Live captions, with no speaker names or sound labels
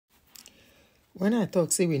When I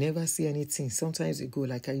talk, say we never see anything, sometimes ago,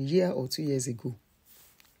 like a year or 2 years ago,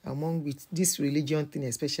 among with this religion thing,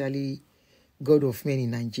 especially God of men in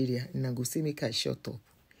Nigeria, and I go say make I shut up.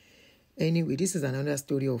 Anyway, this is another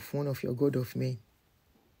story of one of your God of men.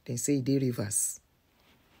 They say they reverse.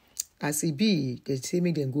 As it be, they say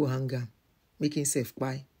make them go hang am, make himself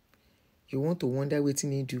buy. You want to wonder what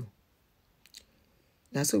he do.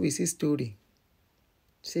 Now so we see story.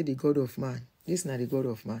 Say the God of man. This is not the God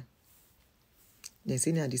of man. They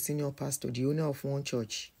say na the senior pastor, the owner of one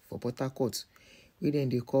church for Port Harcourt, where then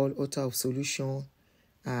they call Altar of Solution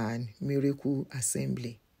and Miracle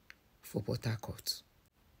Assembly for Port Harcourt.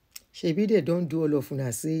 Shebi they don't do all of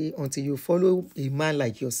una say until you follow a man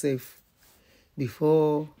like yourself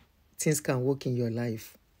before things can work in your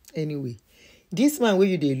life. Anyway, this man where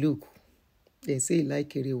you they look, they say he like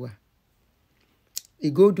Kerewa.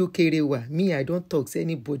 He go do Kerewa. Me, I don't talk to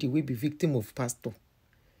anybody will be victim of pastor.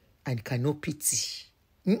 And cannot pity.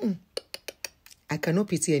 I cannot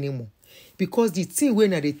pity anymore. Because the thing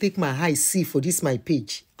when they take my eye see for this my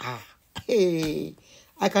page. I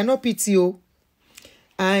cannot pity you.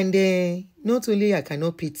 And not only I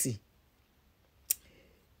cannot pity.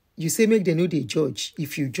 You say make them know they judge.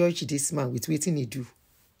 If you judge this man with what he do,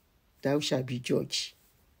 thou shalt be judged.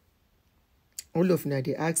 All of now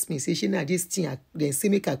they ask me, say, she na this thing, then say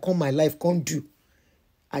make I come my life, come do.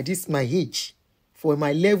 At this my age. For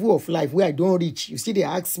my level of life where I don't reach. You see, they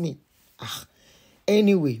ask me.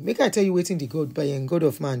 Anyway, make I tell you waiting the God by and God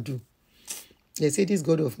of man do. They say this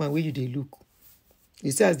God of man, where you they look.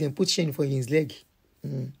 You see as they put chain for his leg.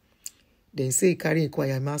 Then say carry a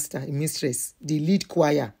choir master, a mistress, the lead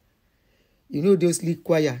choir. You know those lead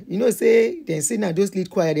choir. You know say, then say now those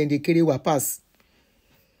lead choir, then they carry wa pass.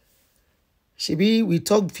 Shebi, we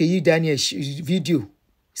talk for you Daniel video.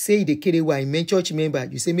 Say they carry wa in church member.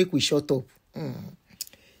 You say make we shut up.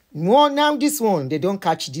 No, now this one, they don't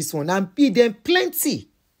catch this one. And be them plenty.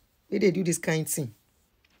 They do this kind of thing.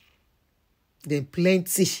 Then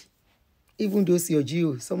plenty. Even those your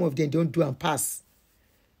geo, some of them don't do and pass.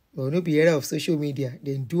 But no be era of social media.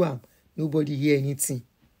 Then do them. Nobody hear anything.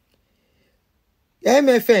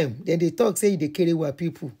 MFM, then they talk, say they carry what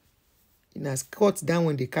people. In a cut down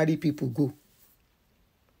when they carry people go.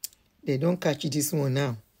 They don't catch this one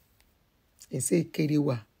now. And say carry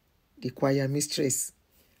what? The choir mistress.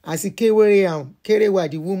 As he carry what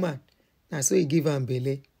the woman. Now so he give am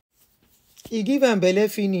belle. He give am belle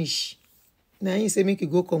finish. Now he say make you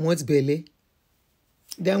go comot belle.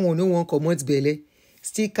 Then one no one comot belle.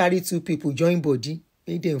 Still carry 2 people join body.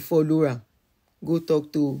 Make them follow am. Go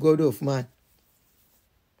talk to God of man.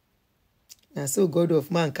 Now so God of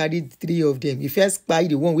man carried 3 of them. He first buy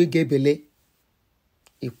the one we get belle.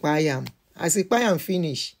 He buy am. As he buy am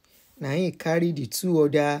finish. Now he carry the 2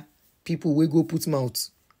 other people will go put mouth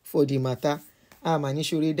for the matter.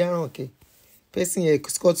 Manishore down, okay. Person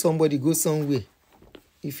escort somebody go somewhere.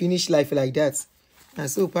 He finish life like that. And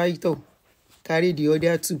so Paito carry the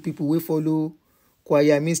other 2 people will follow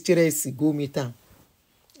choir mistress go meet am.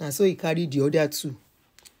 And so he carry the other 2.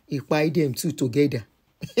 He buy them 2 together.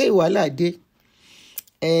 Hey, wala dey.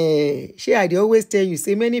 I dey always tell you,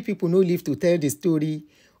 say many people no live to tell the story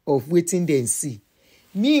of waiting then see.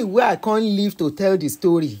 Me, where I can't live to tell the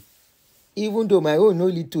story. Even though my own no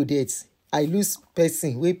lead to death, I lose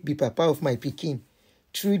person wey be papa of my pikin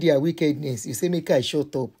through their wickedness. You say make I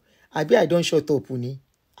shut up. I don't shut up, Uni.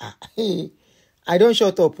 I don't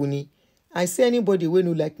shut up, Uni. I say anybody wey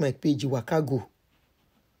no like my page, waka go.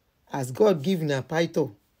 As God give na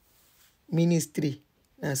Python ministry,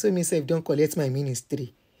 and so myself don't collect my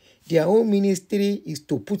ministry. Their own ministry is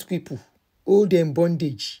to put people, hold them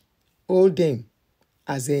bondage, hold them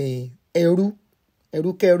as a keru.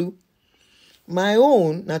 My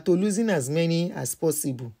own, na to losing as many as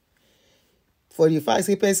possible. For the fact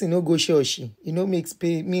say person no go church, it no makes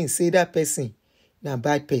me say that person na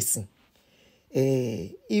bad person.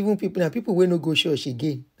 Even people wey no go church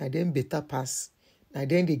again, na them better pass. Na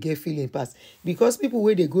then they get feeling pass. Because people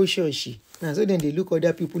wey they go church, na so then they look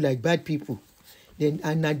other people like bad people. Then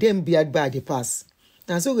and na them bad they pass.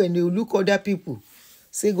 And so when they look other people,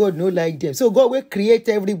 say God no like them. So God will create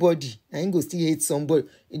everybody. I ain't go still hate somebody.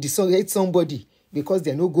 The song hate somebody because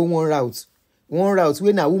they no go one route. One route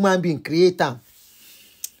when a woman being creator.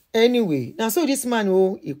 Anyway, now so this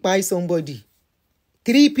man he buy somebody.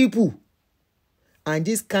 3 people. And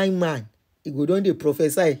this kind man, he go down the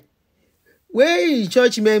prophesy. Where is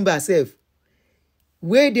church member self?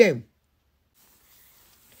 Where them?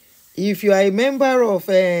 If you are a member of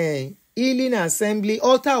Healing Assembly,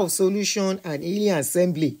 Altar of Solution and Healing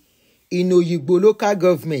Assembly in Oyigbo local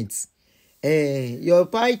government, your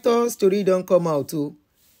Python story don't come out too.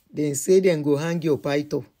 Then say then go hang your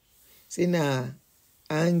python. Say na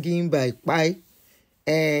hanging by pie.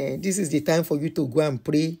 This is the time for you to go and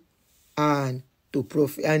pray and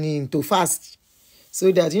to fast.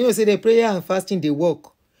 So that say the prayer and fasting they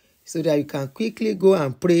work. So that you can quickly go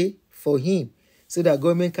and pray for him. So that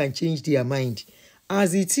government can change their mind.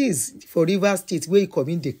 As it is for Rivers State where you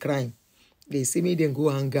commit the crime. They say me then go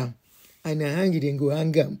hang am. And I hang it then go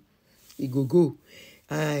hang am. It go.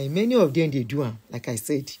 And many of them they do am, like I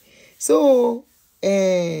said. So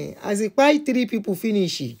as a buy 3 people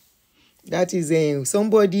finish, that is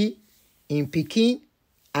somebody in Peking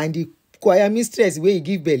and the choir mistress where you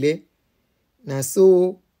give belle. Now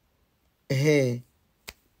so then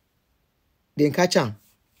catch am.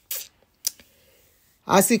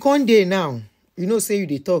 As e come day now, say you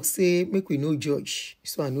dey talk, say make we no judge.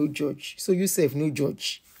 So I no judge. So you sef no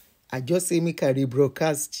judge. I just say make I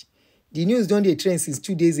rebroadcast. The news don dey trend since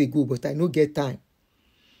 2 days ago, but I no get time.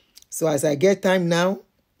 So as I get time now,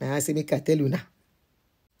 I say make I tell you now.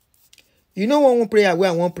 One prayer where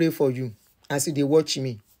I wan pray for you as you dey watch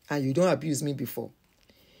me and you don abuse me before.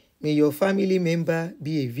 May your family member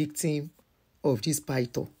be a victim of this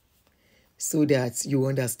python so that you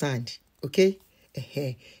understand. Okay?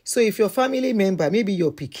 So if your family member, maybe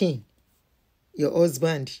your pikin, your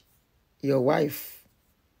husband, your wife,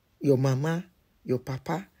 your mama, your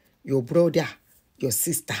papa, your brother, your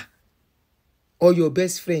sister, or your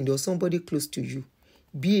best friend or somebody close to you,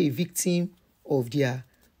 be a victim of their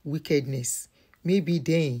wickedness, maybe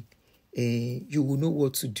then you will know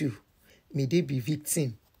what to do. May they be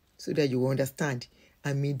victim so that you will understand.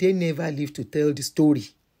 And may they never live to tell the story.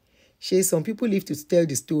 Some people live to tell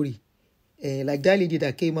the story. Like that lady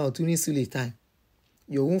that came out during Sule time.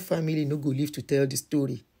 Your own family no go live to tell the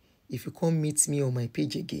story. If you come meet me on my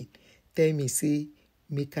page again, tell me, say,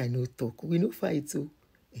 make I no talk. We no fight, so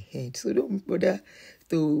don't bother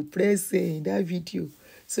to press that video.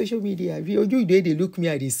 Social media, you they look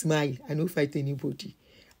me, they smile. I no fight anybody.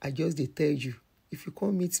 I just they tell you. If you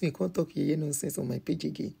come meet me, come talk your nonsense on my page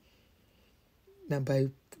again. Now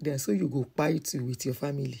so you go fight with your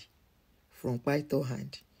family from python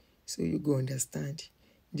hand. So you go understand.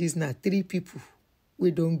 These now 3 people.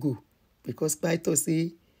 We don't go. Because python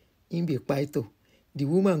say, in be python. The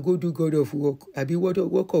woman go do God of work. I be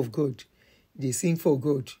work of God. They sing for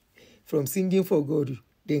God. From singing for God,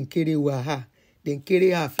 then carry her. Then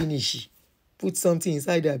carry her finish. Put something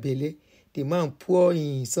inside her belly. The man pour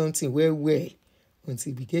in something well.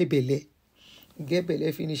 Until we get belly. Get belly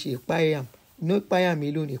finish. He buy him. Not buy him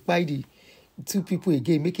alone. He buy the 2 people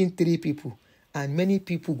again, making 3 people. And many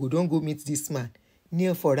people don't go meet this man.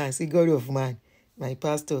 Kneel for and say, God of man, my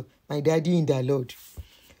pastor, my daddy in the Lord.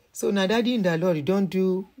 So now daddy in the Lord, don't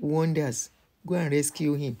do wonders. Go and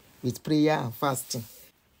rescue him with prayer and fasting.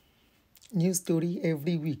 New story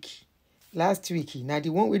every week. Last week, now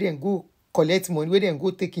the one where they go collect money, where they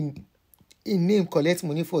go take in name collect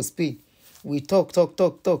money for Spain. We talk.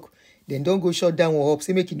 Then don't go shut down or up.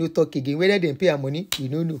 Say make you no talk again. Whether they pay our money, we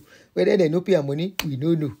don't know. Whether they no pay our money, we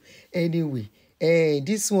don't know. Anyway,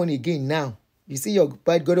 this one again now. You see your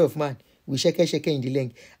bad God of man. We shake in the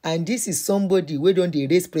leg. And this is somebody where don't they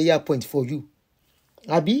raise prayer point for you.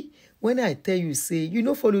 Abi, when I tell you, say, you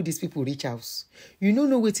know follow these people reach house. You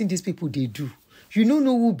know what these people they do. You know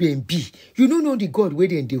who be. You know the God where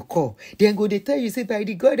they call. Then go they tell you, say, by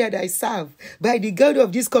the God that I serve, by the God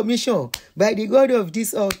of this commission, by the God of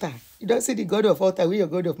this altar. You don't say the God of altar, where your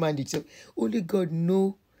God of man did. Only God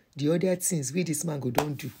know the other things where this man go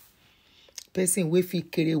don't do. Person wey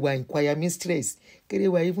fit kerewa inquire mistress.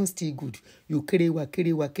 Kerewa even still good. You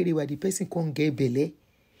kerewa. The person can't get belle.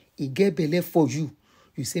 He get belle for you.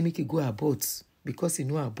 You say make it go abort. Because he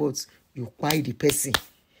know abort, you quiet the person.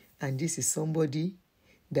 And this is somebody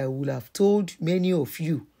that will have told many of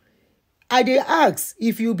you. I dey ask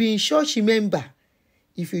if you be in church member,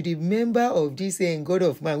 if you the member of this God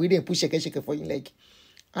of man, we didn't push shake for you like.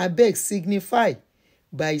 I beg signify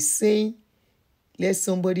by saying, let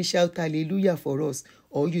somebody shout hallelujah for us.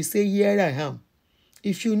 Or you say, here I am.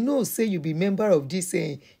 If you know, say you be member of this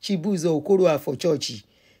Chibuz or Okoroa for church,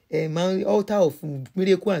 altar of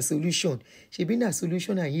miracle and solution. She been a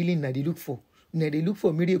solution and healing that they look for. Now they look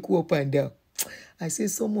for miracle up and down. I say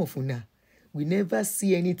some of una, we never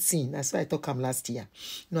see anything. That's why I talk last year.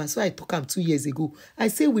 No, that's why I talk 2 years ago. I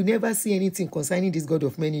say we never see anything concerning this God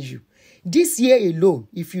of many you. This year alone,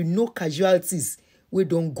 if you know casualties, we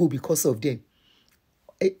don't go because of them.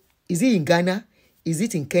 Is it in Ghana? Is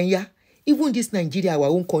it in Kenya? Even this Nigeria, our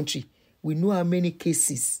own country, we know how many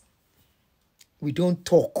cases. We don't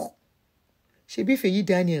talk. Shebi Feyi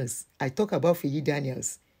Daniels, I talk about Feyi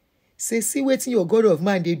Daniels. Say, see what your God of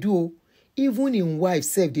man they do. even in wife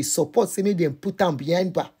sef dey support say make dem put am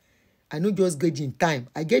behind bar. I no just get in time,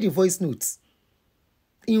 I get the voice notes.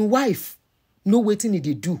 In wife know wetin e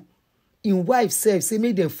dey do. In wife sef say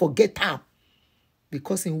make dem forget am,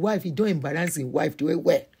 because in wife e don embarrass in wife the way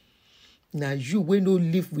well. Na you wey no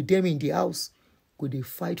live with them in the house go dey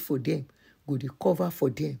fight for them, go dey cover for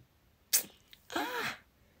them.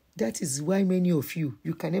 That is why many of you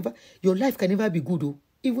can never, your life can never be good,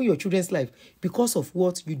 even your children's life, because of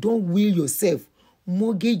what? You don't will yourself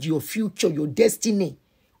mortgage your future, your destiny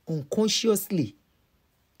unconsciously.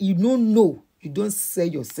 You don't know, you don't sell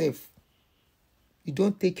yourself. You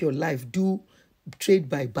don't take your life, do trade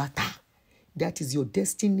by barter. That is your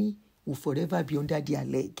destiny will forever be under their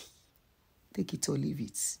leg. Take it or leave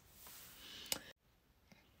it.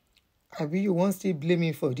 Abi, you want still blame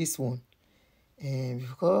me for this one?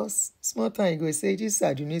 Because small time you go say this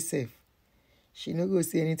Aduni self, she no go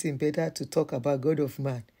say anything better to talk about God of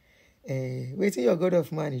man. Wetin your God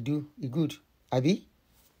of man he do? He good, Abi?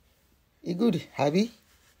 He good, Abi?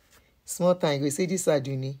 Small time you go say this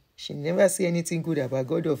Aduni, she never say anything good about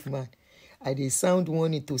God of man. I dey sound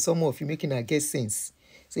warning to some of you making her get sense.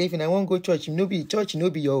 Say if I want go church no be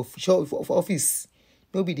your office,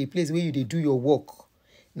 no be the place where you dey do your work.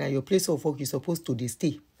 Now your place of work you supposed to dey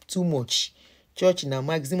stay too much. Church na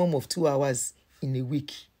maximum of 2 hours in a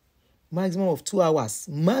week. Maximum of 2 hours.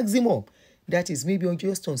 Maximum. That is maybe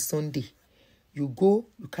just on Sunday. You go,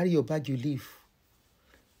 you carry your bag, you leave.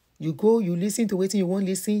 You go, you listen to wetin you want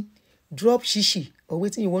listen, drop shishi or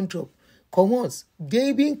wetin you want drop. Come on,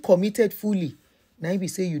 they being committed fully. Now be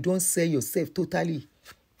say you don't sell yourself totally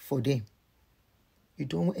for them. You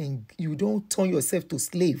don't turn yourself to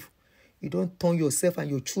slave. You don't turn yourself and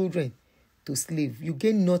your children to slave. You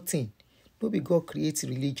gain nothing. No be God creates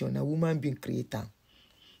religion, a woman being creator.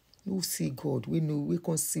 You see God, we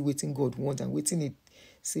can't see wetin God want and wetin it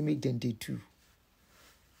say make them they do.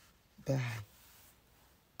 Bye.